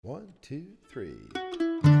One, two, three.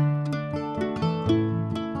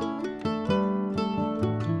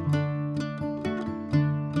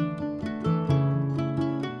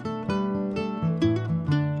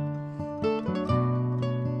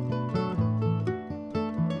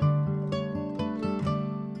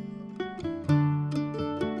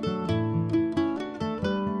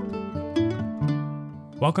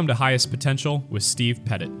 Welcome to Highest Potential with Steve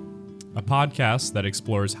Pettit, a podcast that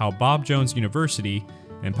explores how Bob Jones University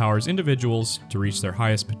empowers individuals to reach their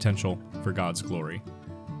highest potential for God's glory.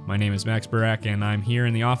 My name is Max Barak, and I'm here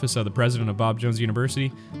in the office of the president of Bob Jones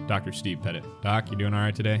University, Dr. Steve Pettit. Doc, you doing all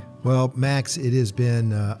right today? Well, Max, it has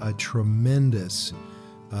been a tremendous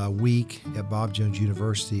week at Bob Jones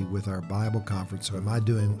University with our Bible conference. So am I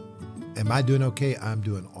doing okay? I'm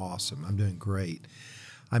doing awesome. I'm doing great.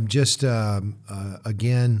 I'm just,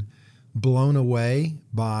 again, blown away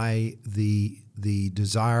by the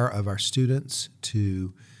desire of our students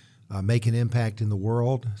to make an impact in the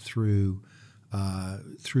world through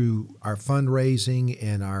our fundraising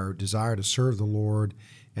and our desire to serve the Lord,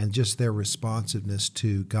 and just their responsiveness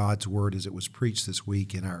to God's Word as it was preached this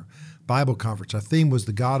week in our Bible conference. Our theme was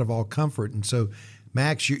the God of all comfort. And so,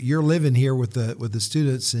 Max, you're living here with the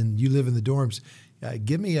students, and you live in the dorms.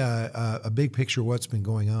 Give me a big picture of what's been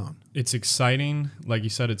going on. It's exciting. Like you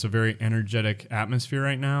said, it's a very energetic atmosphere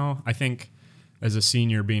right now. I think as a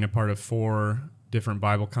senior, being a part of 4 different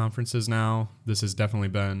Bible conferences now, this has definitely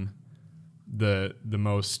been the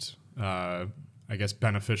most,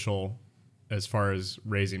 beneficial as far as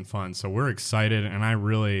raising funds. So we're excited, and I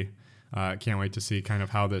really can't wait to see kind of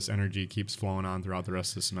how this energy keeps flowing on throughout the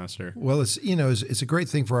rest of the semester. Well, it's a great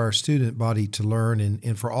thing for our student body to learn,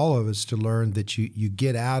 and for all of us to learn that you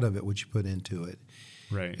get out of it what you put into it.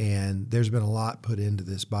 Right. And there's been a lot put into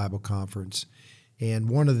this Bible conference. And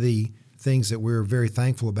one of the things that we're very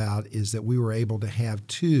thankful about is that we were able to have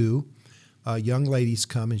 2 young ladies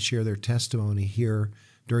come and share their testimony here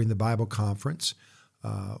during the Bible conference.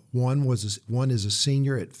 One is a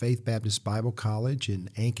senior at Faith Baptist Bible College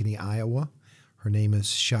in Ankeny, Iowa. Her name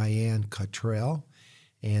is Cheyenne Cottrell.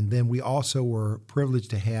 And then we also were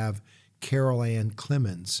privileged to have Carol Ann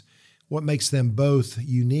Clemens. What makes them both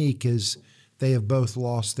unique is they have both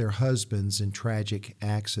lost their husbands in tragic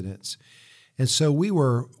accidents. And so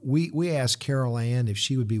we asked Carol Ann if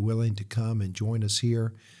she would be willing to come and join us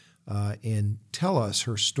here and tell us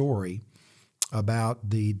her story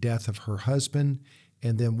about the death of her husband,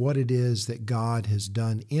 and then what it is that God has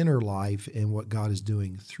done in her life and what God is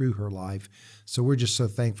doing through her life. So we're just so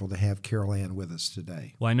thankful to have Carol Ann with us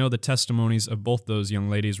today. Well, I know the testimonies of both those young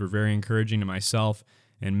ladies were very encouraging to myself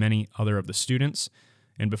and many other of the students.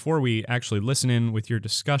 And before we actually listen in with your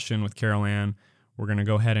discussion with Carol Ann, we're going to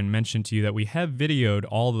go ahead and mention to you that we have videoed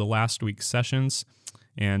all of the last week's sessions,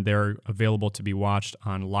 and they're available to be watched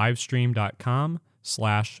on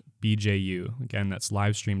livestream.com/BJU. Again, that's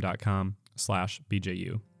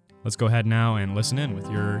livestream.com/BJU. Let's go ahead now and listen in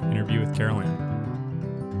with your interview with Carol Ann.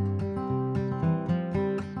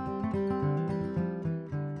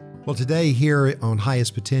 Well, today here on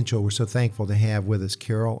Highest Potential, we're so thankful to have with us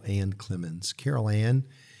Carol Ann Clemens. Carol Ann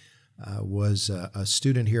was a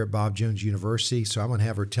student here at Bob Jones University, so I'm going to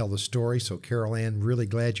have her tell the story. So Carol Ann, really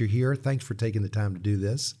glad you're here. Thanks for taking the time to do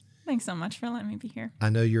this. Thanks so much for letting me be here. I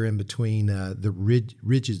know you're in between the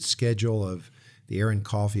rigid schedule of the Aaron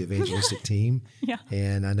Coffey evangelistic team, Yeah.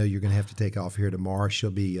 And I know you're going to have to take off here tomorrow. She'll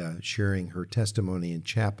be sharing her testimony in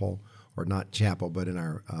chapel, or not chapel, but in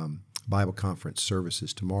our Bible conference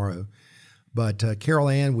services tomorrow. But Carol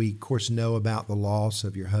Ann, we, of course, know about the loss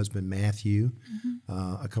of your husband, Matthew,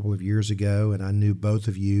 a couple of years ago, and I knew both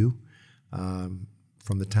of you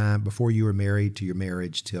from the time before you were married to your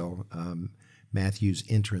marriage till Matthew's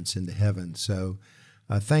entrance into heaven. So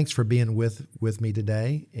thanks for being with me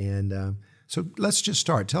today. And so let's just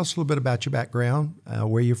start. Tell us a little bit about your background,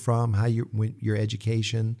 where you're from, your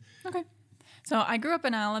education. Okay. So I grew up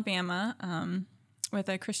in Alabama with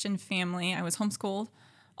a Christian family. I was homeschooled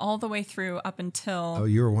all the way through up until... Oh,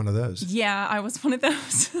 you were one of those. Yeah, I was one of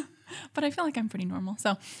those. But I feel like I'm pretty normal.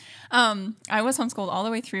 So I was homeschooled all the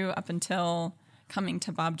way through up until coming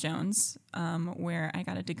to Bob Jones, where I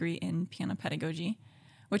got a degree in piano pedagogy,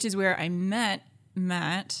 which is where I met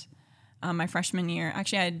Matt my freshman year.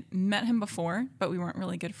 Actually, I had met him before, but we weren't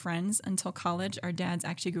really good friends until college. Our dads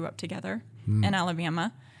actually grew up together in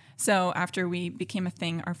Alabama. So after we became a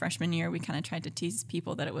thing our freshman year, we kind of tried to tease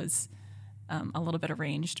people that it was a little bit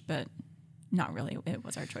arranged, but not really. It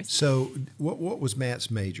was our choice. So what was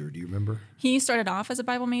Matt's major? Do you remember? He started off as a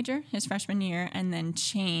Bible major his freshman year and then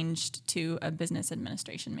changed to a business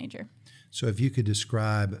administration major. So if you could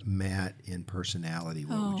describe Matt in personality,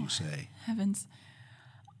 what would you say? Heavens.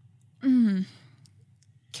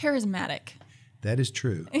 charismatic. That is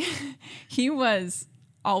true. He was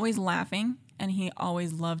always laughing, and he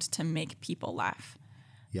always loved to make people laugh.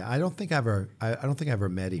 Yeah, I don't think I ever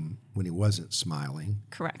met him when he wasn't smiling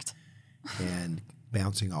Correct. and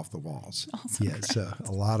bouncing off the walls. Also yes,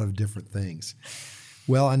 a lot of different things.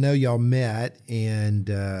 Well, I know y'all met, and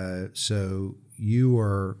so you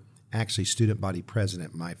were actually student body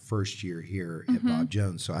president my first year here at Bob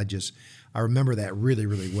Jones. So I remember that really,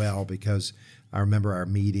 really well because I remember our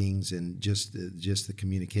meetings and just the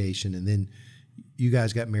communication. And then you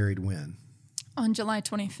guys got married when? On July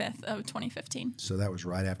 25th of 2015. So that was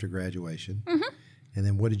right after graduation. Mm-hmm. And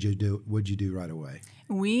then what did you do? What did you do right away?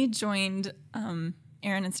 We joined Aaron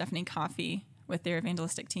and Stephanie Coffey with their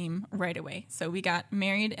evangelistic team right away. So we got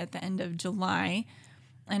married at the end of July.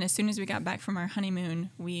 And as soon as we got back from our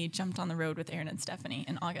honeymoon, we jumped on the road with Aaron and Stephanie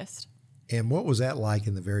in August. And what was that like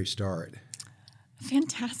in the very start?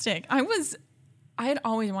 Fantastic. I had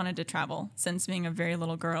always wanted to travel since being a very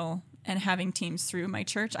little girl and having teams through my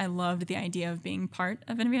church. I loved the idea of being part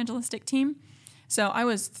of an evangelistic team. So I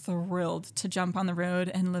was thrilled to jump on the road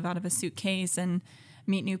and live out of a suitcase and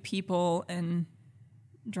meet new people and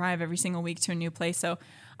drive every single week to a new place. So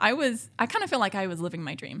I kind of feel like I was living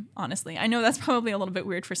my dream, honestly. I know that's probably a little bit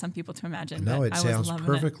weird for some people to imagine. No, it I sounds was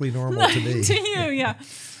perfectly normal to me. To you, yeah.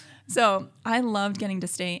 So I loved getting to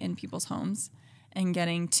stay in people's homes and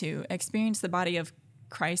getting to experience the body of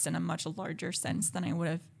Christ in a much larger sense than I would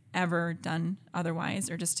have ever done otherwise,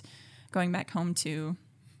 or just going back home to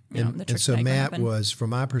the church. And so that I grew up Matt in. was, from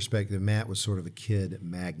my perspective, Matt was sort of a kid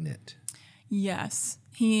magnet. Yes.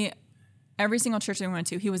 Every single church we went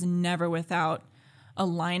to, he was never without a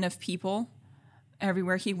line of people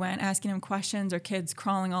everywhere he went, asking him questions or kids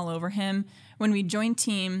crawling all over him. When we joined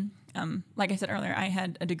team, like I said earlier, I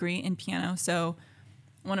had a degree in piano, so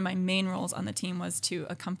one of my main roles on the team was to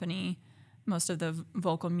accompany most of the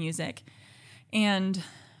vocal music. And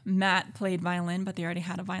Matt played violin, but they already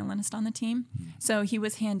had a violinist on the team. So he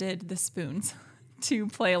was handed the spoons to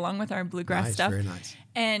play along with our bluegrass stuff. Very nice.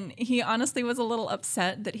 And he honestly was a little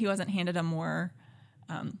upset that he wasn't handed a more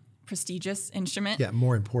prestigious instrument. Yeah,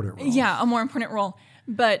 more important role. Yeah, a more important role.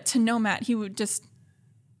 But to know Matt, he would just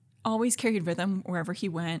always carried rhythm wherever he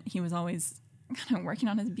went. He was always kind of working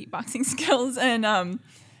on his beatboxing skills and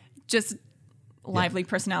just lively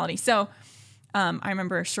personality. So I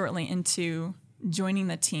remember shortly into joining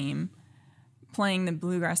the team, playing the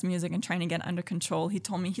bluegrass music and trying to get under control, he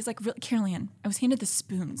told me, he's like, really, Carol-Ann, I was handed the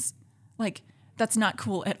spoons. Like, that's not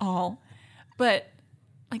cool at all. But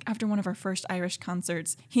like after one of our first Irish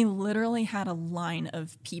concerts, he literally had a line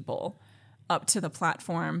of people up to the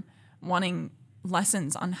platform wanting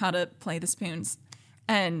lessons on how to play the spoons.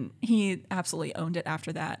 And he absolutely owned it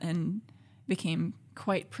after that and became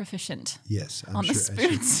quite proficient. Yes, I'm on sure. the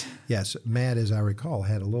spoons. Yes, Matt, as I recall,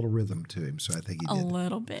 had a little rhythm to him, so I think he A did.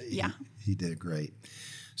 little bit, yeah. He did great.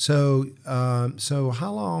 So, so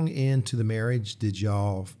how long into the marriage did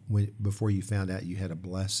y'all, before you found out you had a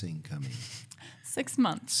blessing coming? 6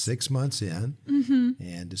 months. 6 months in,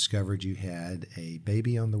 and discovered you had a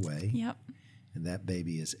baby on the way. Yep. And that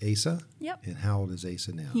baby is Asa. Yep. And how old is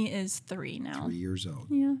Asa now? He is 3 now. 3 years old.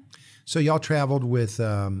 Yeah. So y'all traveled with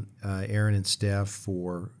Aaron and Steph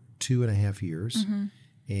for 2.5 years.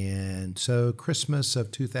 And so Christmas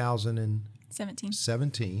of 2017,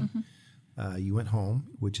 17. you went home,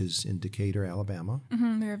 which is in Decatur, Alabama.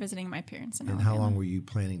 We were visiting my parents in And Alabama. how long were you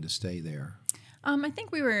planning to stay there? I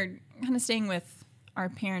think we were kind of staying with our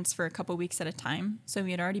parents for a couple weeks at a time. So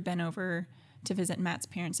we had already been over to visit Matt's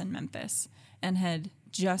parents in Memphis and had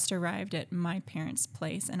just arrived at my parents'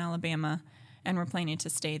 place in Alabama and were planning to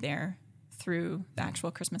stay there through the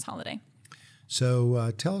actual Christmas holiday.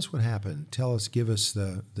 So tell us what happened. Give us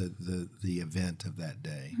the event of that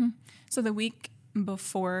day. So the week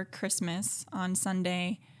before Christmas on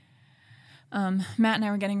Sunday, Matt and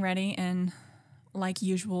I were getting ready and, like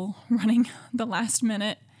usual, running the last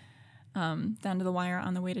minute down to the wire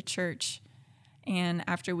on the way to church. And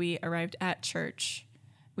after we arrived at church,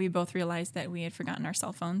 we both realized that we had forgotten our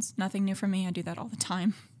cell phones. Nothing new for me. I do that all the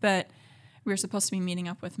time. But we were supposed to be meeting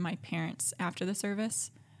up with my parents after the service.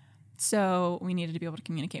 So we needed to be able to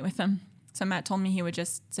communicate with them. So Matt told me he would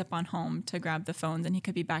just zip on home to grab the phones and he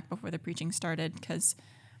could be back before the preaching started because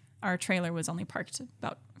our trailer was only parked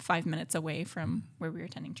about 5 minutes away from where we were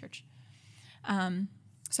attending church.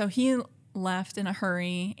 So he left in a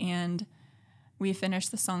hurry and we finished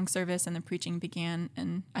the song service and the preaching began,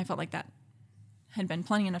 and I felt like that had been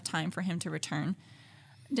plenty enough time for him to return.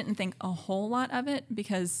 Didn't think a whole lot of it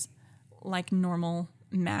because, like normal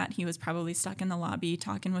Matt, he was probably stuck in the lobby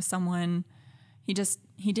talking with someone. He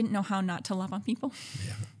didn't know how not to love on people.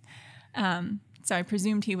 Yeah. So I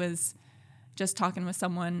presumed he was just talking with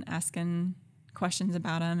someone, asking questions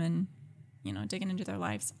about him and, digging into their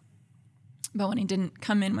lives. But when he didn't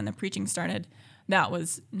come in when the preaching started, that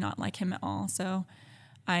was not like him at all. So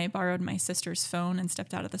I borrowed my sister's phone and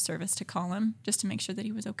stepped out of the service to call him just to make sure that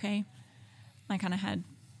he was okay. I kind of had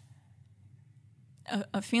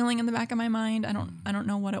a feeling in the back of my mind. I don't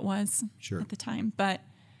know what it was at the time, but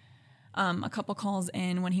a couple calls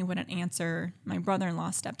in, when he wouldn't answer, my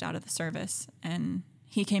brother-in-law stepped out of the service and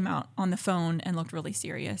he came out on the phone and looked really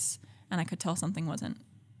serious, and I could tell something wasn't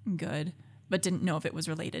good, but didn't know if it was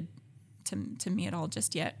related to me at all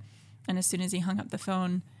just yet. And as soon as he hung up the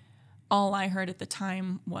phone, all I heard at the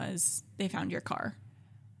time was, "They found your car."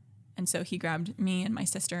 And so he grabbed me and my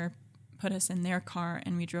sister, put us in their car,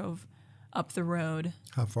 and we drove up the road.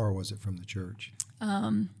 How far was it from the church?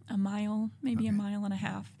 A mile, maybe a mile and a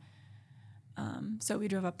half. So we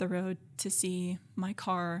drove up the road to see my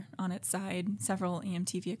car on its side. Several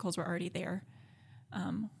EMT vehicles were already there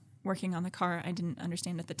working on the car. I didn't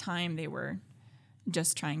understand at the time they were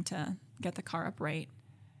just trying to get the car upright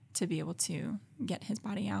to be able to get his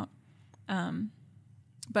body out.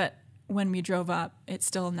 But when we drove up, it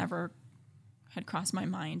still never had crossed my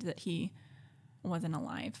mind that he wasn't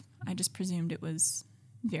alive. I just presumed it was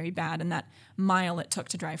very bad. And that mile it took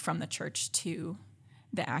to drive from the church to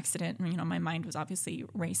the accident, my mind was obviously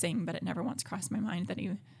racing, but it never once crossed my mind that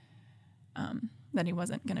he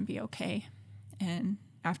wasn't going to be okay. And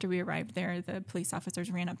after we arrived there, the police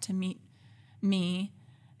officers ran up to meet me,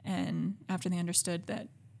 and after they understood that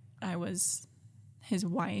I was his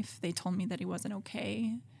wife, they told me that he wasn't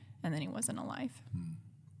okay and then he wasn't alive.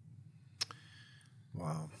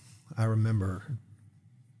 Wow. I remember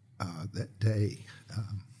that day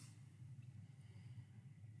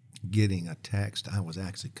getting a text. I was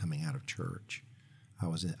actually coming out of church. I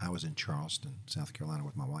was in Charleston, South Carolina,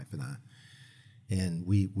 with my wife and I, and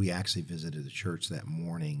we actually visited a church that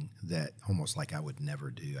morning that almost like I would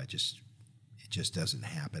never do. It just doesn't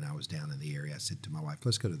happen. I was down in the area. I said to my wife,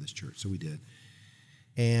 "Let's go to this church." So we did,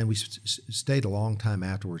 and we stayed a long time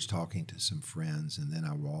afterwards talking to some friends, and then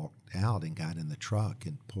I walked out and got in the truck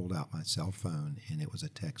and pulled out my cell phone, and it was a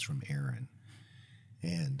text from Aaron.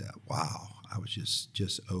 And wow, I was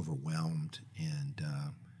just overwhelmed, and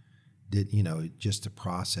just to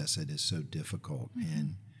process it is so difficult. Mm-hmm.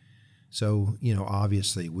 And so,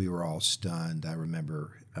 obviously we were all stunned. I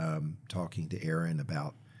remember talking to Aaron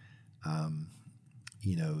about, a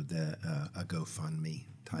GoFundMe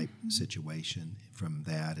type situation from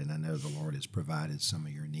that. And I know the Lord has provided some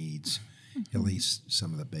of your needs, at least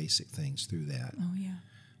some of the basic things through that. Oh, yeah.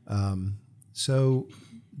 So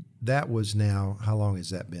that was now, how long has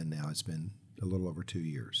that been now? It's been a little over 2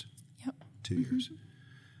 years. Yep. 2 years.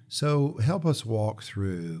 So help us walk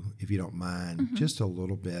through, if you don't mind, just a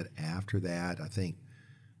little bit after that. I think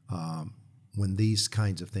when these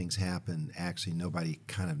kinds of things happen, actually nobody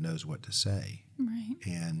kind of knows what to say. Right.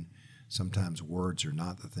 And sometimes words are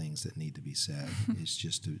not the things that need to be said. It's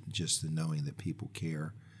just the knowing that people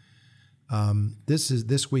care.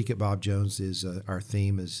 This week at Bob Jones is our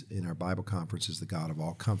theme is in our Bible conference is the God of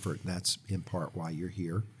all comfort, and that's in part why you're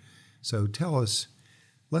here. So tell us,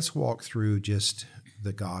 let's walk through just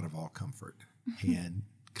the God of all comfort and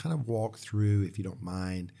kind of walk through, if you don't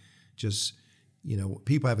mind, just,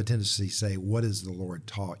 people have a tendency to say, "What has the Lord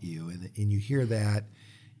taught you?" And you hear that,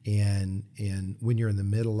 and when you're in the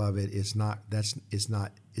middle of it,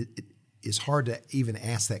 it's hard to even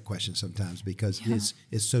ask that question sometimes because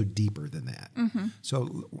it's so deeper than that. Mm-hmm.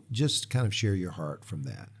 So just kind of share your heart from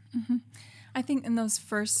that. Mm-hmm. I think in those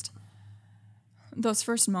first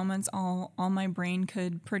moments, all my brain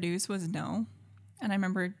could produce was no. And I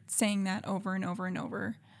remember saying that over and over and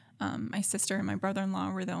over. My sister and my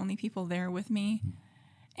brother-in-law were the only people there with me.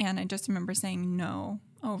 And I just remember saying no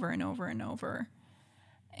over and over and over.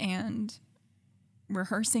 And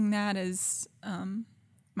rehearsing that as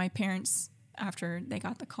my parents, after they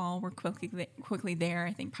got the call, were quickly there,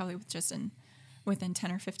 I think probably within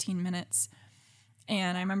 10 or 15 minutes.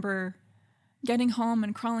 And I remember getting home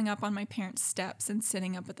and crawling up on my parents' steps and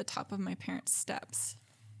sitting up at the top of my parents' steps,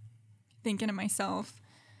 thinking to myself,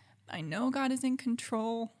 I know God is in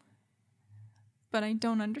control, but I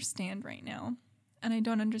don't understand right now. And I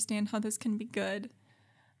don't understand how this can be good.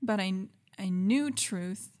 But I knew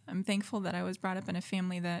truth. I'm thankful that I was brought up in a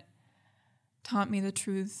family that taught me the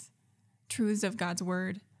truths of God's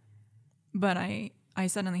word. But I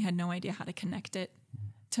suddenly had no idea how to connect it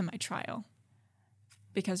to my trial.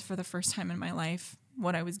 Because for the first time in my life,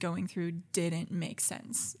 what I was going through didn't make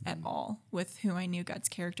sense at all with who I knew God's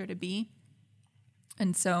character to be.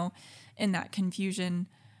 And so in that confusion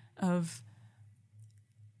of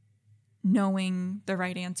knowing the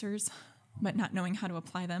right answers, but not knowing how to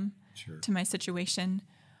apply them Sure. to my situation,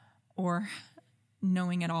 or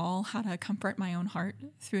knowing at all how to comfort my own heart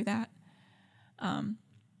through that.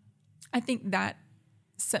 I think that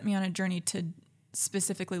set me on a journey to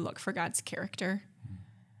specifically look for God's character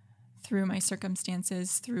through my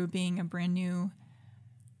circumstances, through being a brand new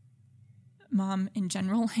mom in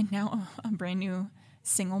general, and now a brand new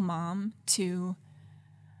single mom, to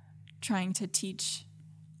trying to teach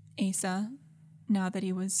Asa now that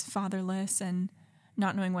he was fatherless and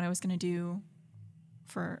not knowing what I was going to do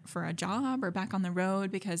for a job or back on the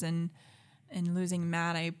road, because in losing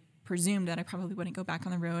Matt, I presumed that I probably wouldn't go back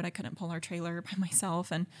on the road. I couldn't pull our trailer by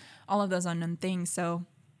myself and all of those unknown things. So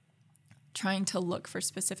trying to look for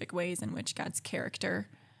specific ways in which God's character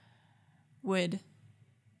would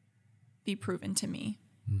be proven to me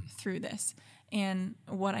through this. And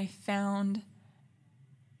what I found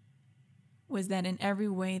was that in every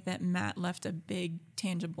way that Matt left a big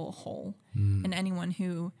tangible hole, and anyone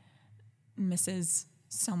who misses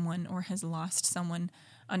someone or has lost someone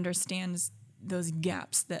understands those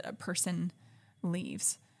gaps that a person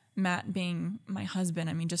leaves. Matt being my husband,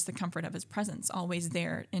 I mean, just the comfort of his presence, always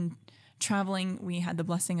there. In traveling, we had the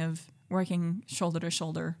blessing of working shoulder to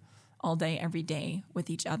shoulder all day, every day with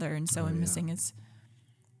each other. And so in missing his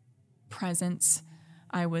presence,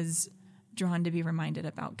 I was drawn to be reminded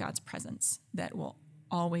about God's presence that will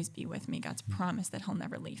always be with me, God's promise that he'll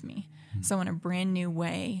never leave me. So in a brand new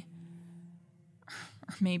way,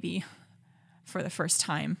 or maybe for the first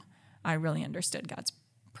time, I really understood God's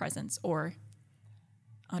presence, or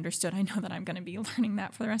understood, I know that I'm going to be learning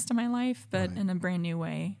that for the rest of my life, but in a brand new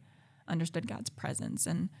way, understood God's presence.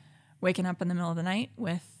 And waking up in the middle of the night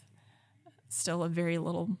with still a very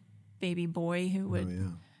little baby boy who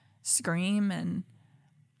would scream, and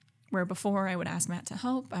where before I would ask Matt to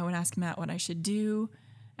help, I would ask Matt what I should do,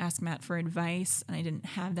 ask Matt for advice, and I didn't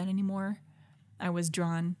have that anymore. I was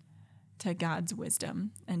drawn to God's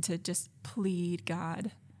wisdom and to just plead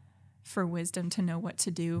God for wisdom to know what to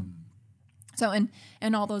do. So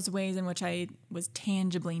in all those ways in which I was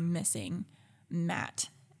tangibly missing Matt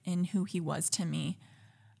and who he was to me,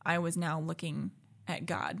 I was now looking at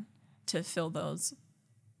God to fill those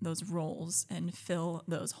roles and fill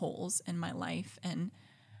those holes in my life. And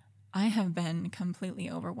I have been completely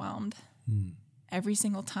overwhelmed every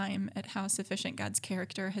single time at how sufficient God's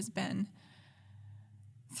character has been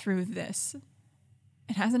through this.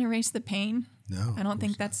 It hasn't erased the pain. No, I don't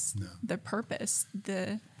think that's the purpose.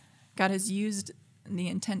 God has used the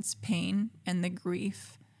intense pain and the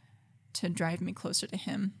grief to drive me closer to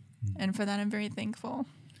him. And for that, I'm very thankful.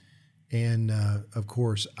 And of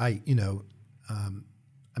course, I knew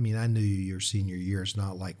you your senior year. It's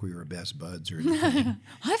not like we were best buds or anything.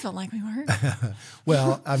 I felt like we were.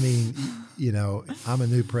 Well, I mean, I'm a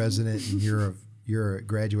new president, and you're a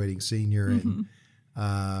graduating senior, and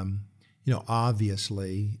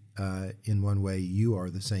obviously, in one way, you are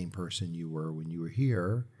the same person you were when you were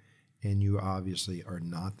here, and you obviously are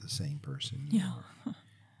not the same person you were.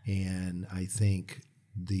 And I think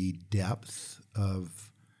the depth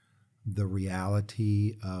of the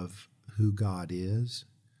reality of who God is,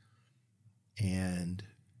 and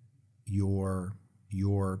your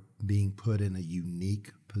being put in a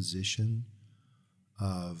unique position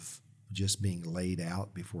of just being laid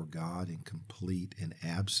out before God in complete and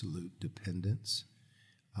absolute dependence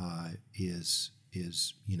is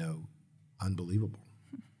unbelievable.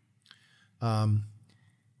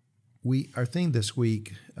 Our theme this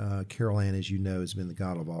week, Carol Ann, as you know, has been the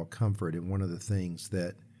God of all comfort, and one of the things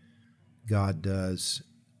that God does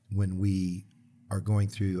when we are going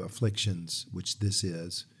through afflictions, which this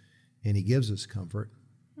is, and he gives us comfort.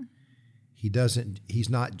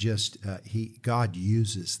 God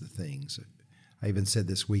uses the things. I even said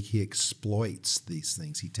this week, he exploits these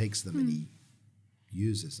things. He takes them and he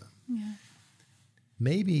uses them. Yeah.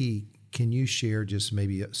 Maybe, can you share just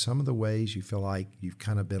maybe some of the ways you feel like you've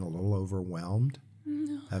kind of been a little overwhelmed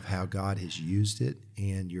of how God has used it,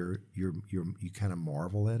 and you kind of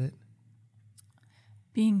marvel at it?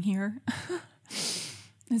 Being here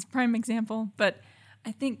is a prime example, but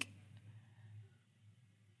I think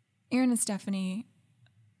Aaron and Stephanie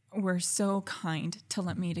were so kind to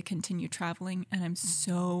let me to continue traveling, and I'm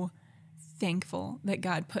so thankful that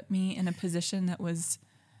God put me in a position that was,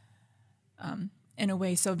 in a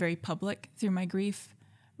way, so very public through my grief.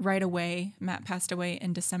 Right away, Matt passed away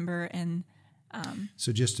in December, and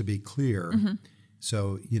so just to be clear,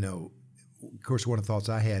 so of course, one of the thoughts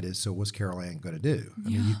I had is, so what's Carol Ann going to do? I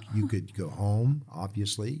mean, you could go home,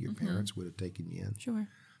 obviously. Your parents would have taken you in. Sure.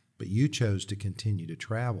 But you chose to continue to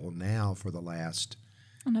travel now for the last...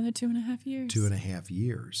 Another 2.5 years. 2.5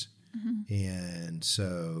 years. And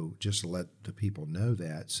so just to let the people know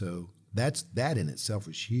that. So that in itself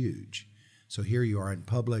was huge. So here you are in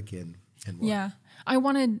public and what? Yeah. I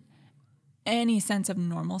wanted any sense of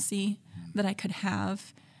normalcy that I could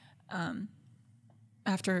have.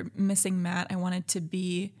 After missing Matt, I wanted to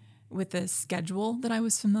be with a schedule that I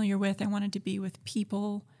was familiar with. I wanted to be with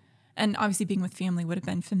people. And obviously being with family would have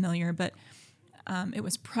been familiar, but it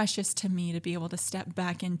was precious to me to be able to step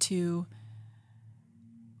back into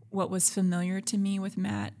what was familiar to me with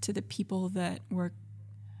Matt, to the people that were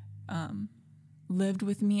lived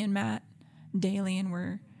with me and Matt daily and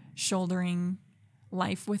were shouldering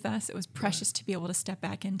life with us. It was precious to be able to step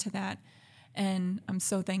back into that. And I'm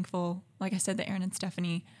so thankful, like I said, that Aaron and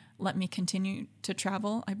Stephanie let me continue to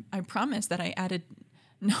travel. I promise that I added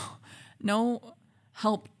no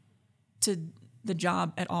help to the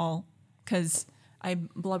job at all, because I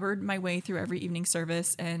blubbered my way through every evening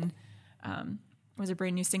service and was a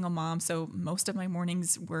brand new single mom. So most of my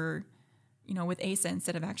mornings were, with Asa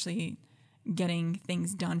instead of actually getting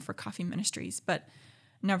things done for Coffee Ministries. But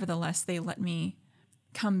nevertheless, they let me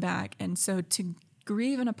come back. And so to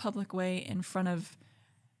grieve in a public way in front of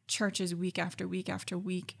churches week after week after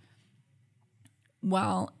week,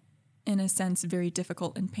 while in a sense very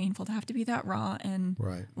difficult and painful to have to be that raw and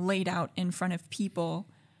laid out in front of people,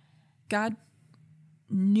 God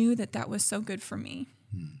knew that was so good for me.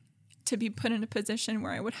 To be put in a position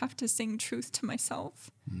where I would have to sing truth to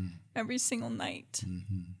myself every single night.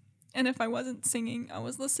 And if I wasn't singing, I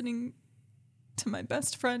was listening to my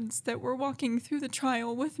best friends that were walking through the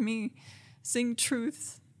trial with me sing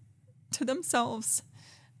truth to themselves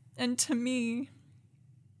and to me.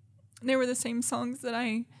 They were the same songs that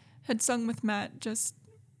I had sung with Matt just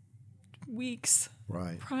weeks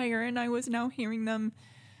prior, and I was now hearing them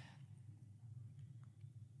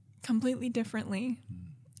completely differently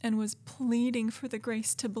and was pleading for the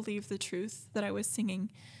grace to believe the truth that I was singing.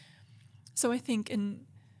 So I think in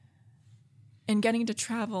getting to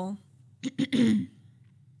travel and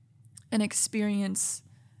experience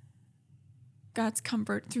God's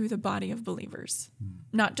comfort through the body of believers,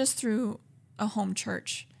 not just through a home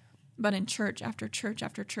church, but in church after church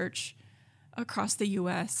after church across the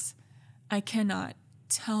U.S., I cannot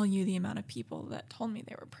tell you the amount of people that told me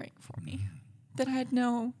they were praying for me, that had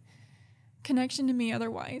no connection to me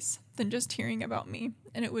otherwise than just hearing about me.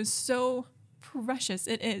 And it was so precious.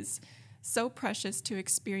 It is so precious to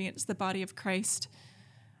experience the body of Christ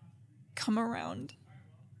come around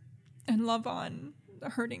and love on the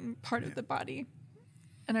hurting part of the body.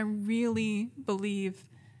 And I really believe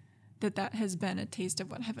that has been a taste of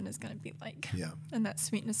what heaven is going to be like. Yeah. And that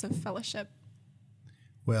sweetness of fellowship.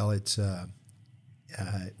 Well, it's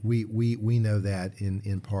we know that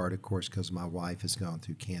in part, of course, because my wife has gone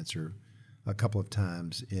through cancer a couple of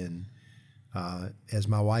times. And as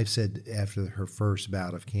my wife said after her first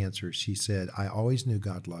bout of cancer, she said, "I always knew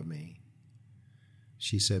God loved me."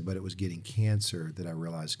 She said, "But it was getting cancer that I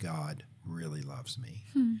realized God really loves me."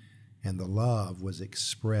 And the love was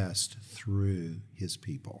expressed through his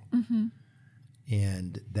people.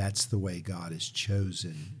 And that's the way God has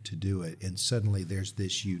chosen to do it. And suddenly there's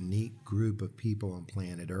this unique group of people on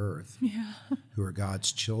planet Earth who are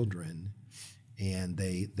God's children, and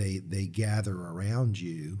they gather around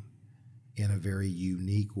you in a very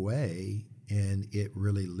unique way, and it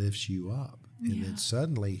really lifts you up. And then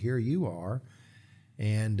suddenly here you are,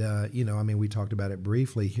 and we talked about it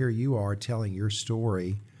briefly. Here you are telling your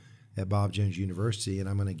story at Bob Jones University, and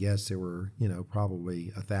I'm going to guess there were, probably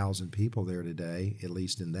 1,000 people there today, at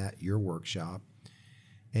least in your workshop.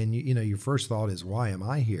 And your first thought is, why am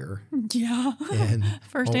I here? Yeah. And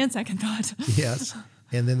first and second thought. Yes.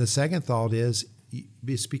 And then the second thought is,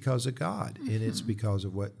 it's because of God, and it's because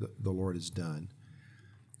of what the Lord has done.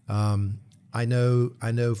 I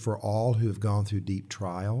know for all who have gone through deep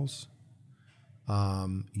trials,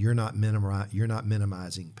 you're not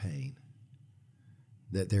minimizing pain.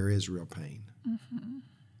 That there is real pain.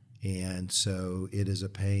 And so it is a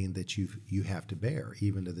pain that you have to bear,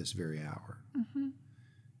 even to this very hour.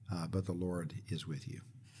 But the Lord is with you,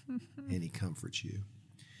 and he comforts you.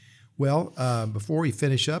 Well, before we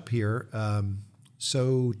finish up here,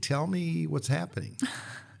 so tell me what's happening.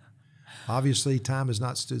 Obviously, time has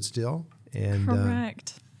not stood still. And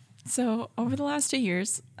correct. So over the last 2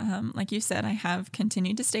 years, like you said, I have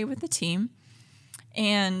continued to stay with the team.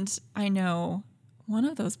 And I know one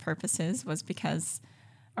of those purposes was because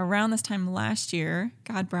around this time last year,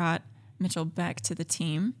 God brought Mitchell Beck to the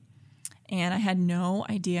team. And I had no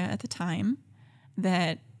idea at the time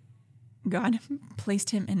that God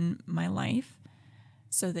placed him in my life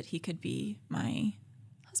so that he could be my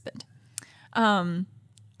husband.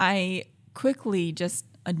 I quickly just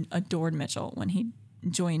adored Mitchell when he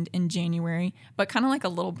joined in January, but kind of like a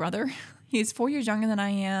little brother. He's 4 years younger than I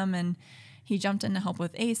am, and he jumped in to help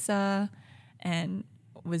with Asa and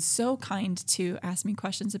was so kind to ask me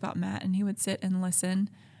questions about Matt, and he would sit and listen,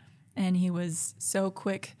 and he was so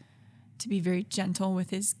quick to be very gentle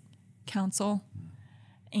with his counsel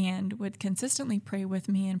and would consistently pray with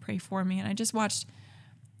me and pray for me. And I just watched,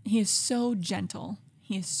 he is so gentle.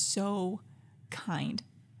 He is so kind.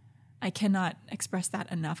 I cannot express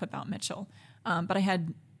that enough about Mitchell. But I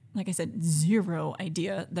had, like I said, zero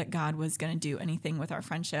idea that God was going to do anything with our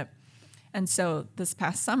friendship. And so this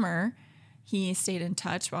past summer, he stayed in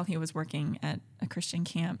touch while he was working at a Christian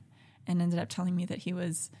camp and ended up telling me that he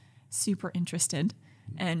was super interested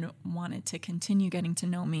and wanted to continue getting to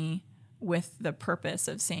know me with the purpose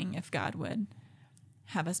of seeing if God would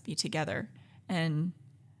have us be together. And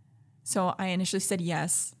so I initially said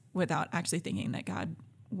yes without actually thinking that God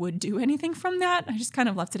would do anything from that. I just kind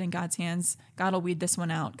of left it in God's hands. God will weed this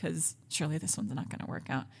one out because surely this one's not going to work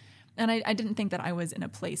out. And I didn't think that I was in a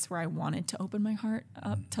place where I wanted to open my heart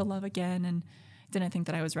up to love again, and didn't think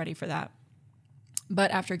that I was ready for that.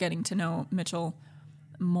 But after getting to know Mitchell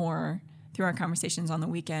more through our conversations on the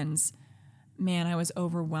weekends, man, I was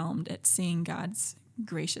overwhelmed at seeing God's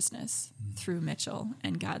graciousness through Mitchell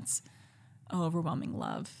and God's overwhelming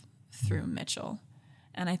love through Mitchell.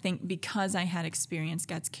 And I think because I had experienced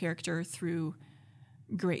God's character through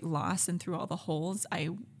great loss and through all the holes, I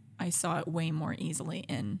saw it way more easily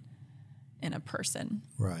in a person.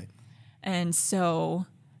 Right. And so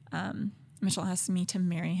Mitchell asked me to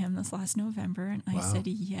marry him this last November, and I said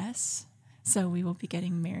yes. So we will be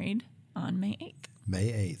getting married on May 8th. May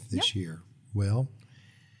 8th this year. Well,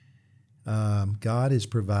 God has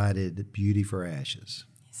provided beauty for ashes.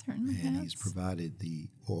 He certainly has. And he's provided the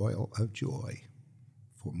oil of joy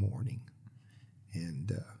for mourning.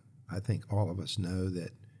 And I think all of us know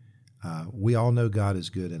that we all know God is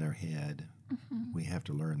good in our head. Mm-hmm. We have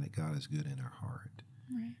to learn that God is good in our heart.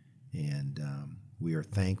 Right. And we are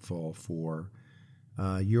thankful for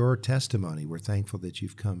your testimony. We're thankful that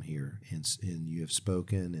you've come here and you have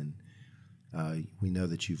spoken, and we know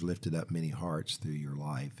that you've lifted up many hearts through your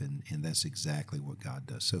life, and that's exactly what God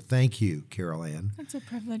does. So thank you, Carol Ann. It's a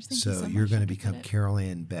privilege. Thank you so much. You're going to become Carol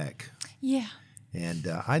Ann Beck. Yeah. And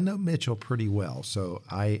I know Mitchell pretty well, so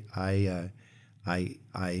I'm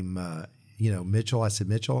Mitchell. I said,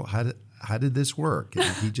 Mitchell, how did this work?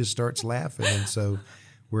 And he just starts laughing, and so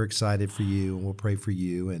we're excited for you, and we'll pray for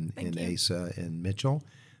you and Asa and Mitchell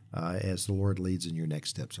as the Lord leads in your next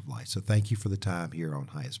steps of life. So thank you for the time here on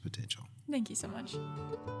Highest Potential. Thank you so much.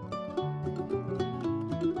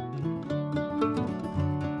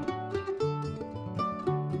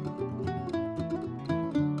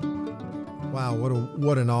 Wow,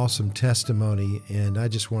 what an awesome testimony, and I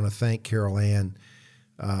just want to thank Carol Ann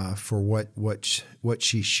for what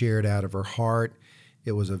she shared out of her heart.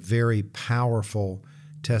 It was a very powerful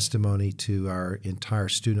testimony to our entire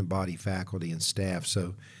student body, faculty, and staff.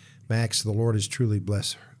 So, Max, the Lord has truly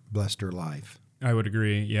blessed her life. I would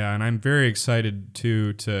agree, yeah, and I'm very excited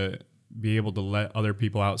too to be able to let other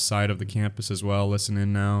people outside of the campus as well listen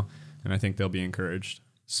in now, and I think they'll be encouraged.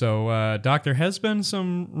 So, Doc, there has been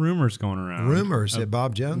some rumors going around. Rumors at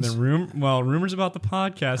Bob Jones? Rumors about the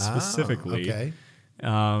podcast specifically. Okay.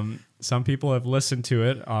 Some people have listened to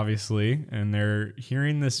it, obviously, and they're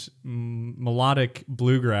hearing this melodic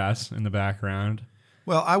bluegrass in the background.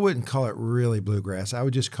 Well, I wouldn't call it really bluegrass. I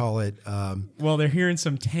would just call it... well, they're hearing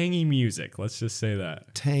some tangy music. Let's just say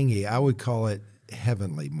that. Tangy. I would call it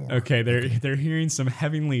heavenly more. Okay, they're hearing some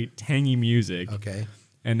heavenly, tangy music. Okay.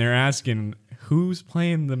 And they're asking, who's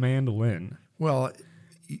playing the mandolin? Well,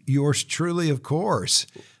 yours truly, of course.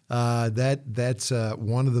 That's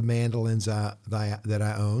one of the mandolins that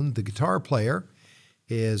I own. The guitar player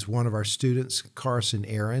is one of our students, Carson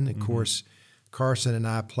Aaron. Of course, Carson and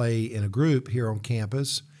I play in a group here on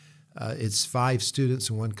campus. It's 5 students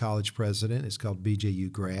and 1 college president. It's called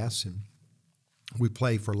BJU Grass, and we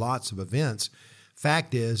play for lots of events.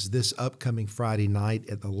 Fact is, this upcoming Friday night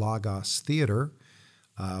at the Lagos Theater,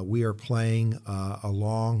 we are playing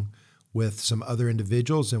along with some other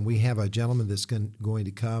individuals, and we have a gentleman that's going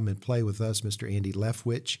to come and play with us, Mr. Andy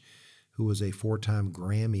Leftwich, who was a 4-time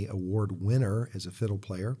Grammy Award winner as a fiddle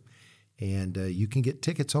player. And you can get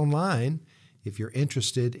tickets online if you're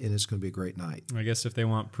interested, and it's going to be a great night. I guess if they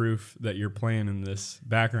want proof that you're playing in this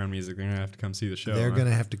background music, they're going to have to come see the show. They're going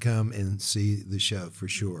to have to come and see the show for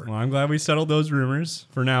sure. Well, I'm glad we settled those rumors,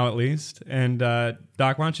 for now at least. And Doc,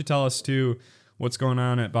 why don't you tell us, too, what's going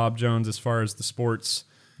on at Bob Jones as far as the sports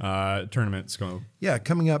tournaments go? Yeah,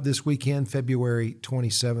 coming up this weekend, February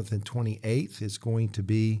 27th and 28th, is going to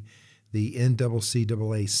be the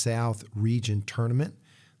NCCAA South Region Tournament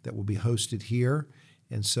that will be hosted here.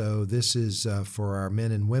 And so this is for our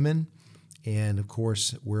men and women. And, of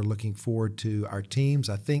course, we're looking forward to our teams.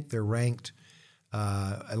 I think they're ranked,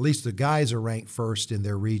 at least the guys are ranked first in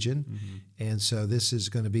their region. Mm-hmm. And so this is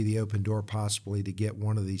going to be the open door possibly to get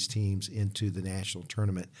one of these teams into the national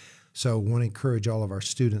tournament. So I want to encourage all of our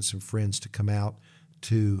students and friends to come out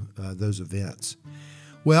to those events.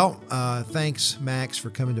 Well, thanks, Max, for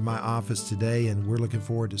coming to my office today, and we're looking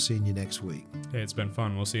forward to seeing you next week. Hey, it's been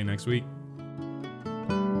fun. We'll see you next week.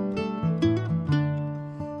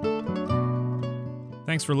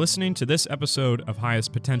 Thanks for listening to this episode of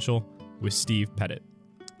Highest Potential with Steve Pettit.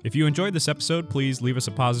 If you enjoyed this episode, please leave us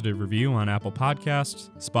a positive review on Apple Podcasts,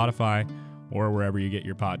 Spotify, or wherever you get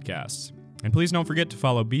your podcasts. And please don't forget to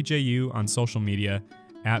follow BJU on social media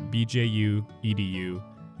at BJUEDU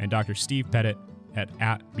and Dr. Steve Pettit at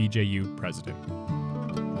BJU President.